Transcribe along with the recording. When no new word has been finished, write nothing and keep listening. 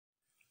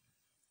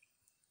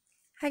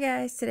Hi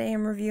guys, today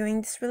I'm reviewing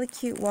this really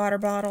cute water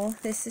bottle.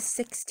 This is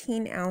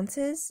 16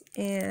 ounces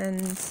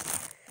and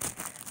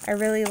I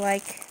really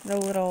like the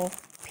little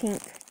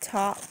pink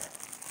top,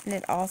 and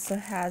it also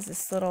has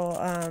this little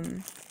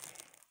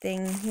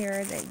thing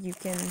here that you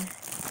can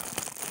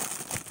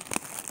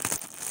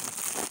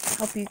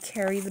help you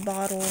carry the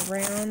bottle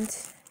around.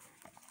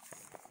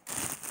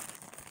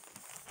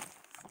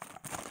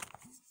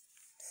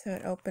 So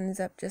it opens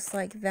up just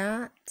like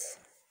that.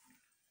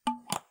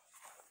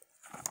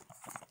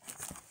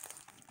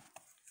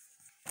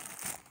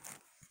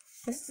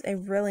 This is a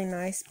really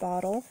nice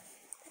bottle,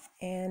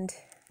 and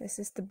this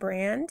is the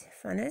brand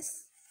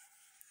Funus.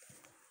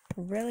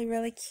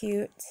 Really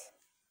cute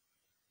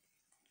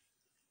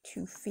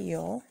to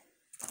feel.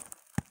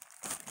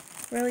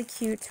 Really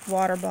cute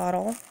water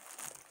bottle.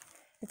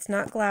 It's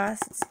not glass,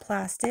 it's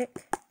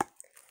plastic,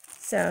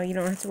 so you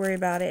don't have to worry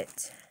about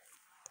it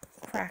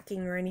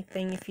cracking or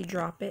anything if you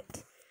drop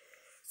it.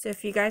 So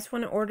if you guys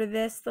want to order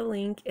this, the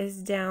link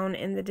is down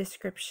in the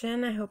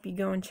description. I hope you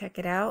go and check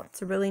it out.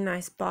 It's a really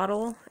nice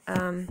bottle.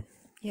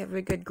 You have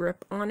a good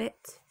grip on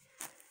it,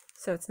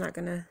 so it's not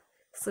going to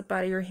slip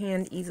out of your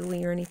hand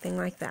easily or anything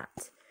like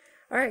that.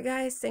 Alright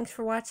guys, thanks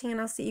for watching,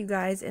 and I'll see you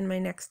guys in my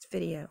next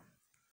video.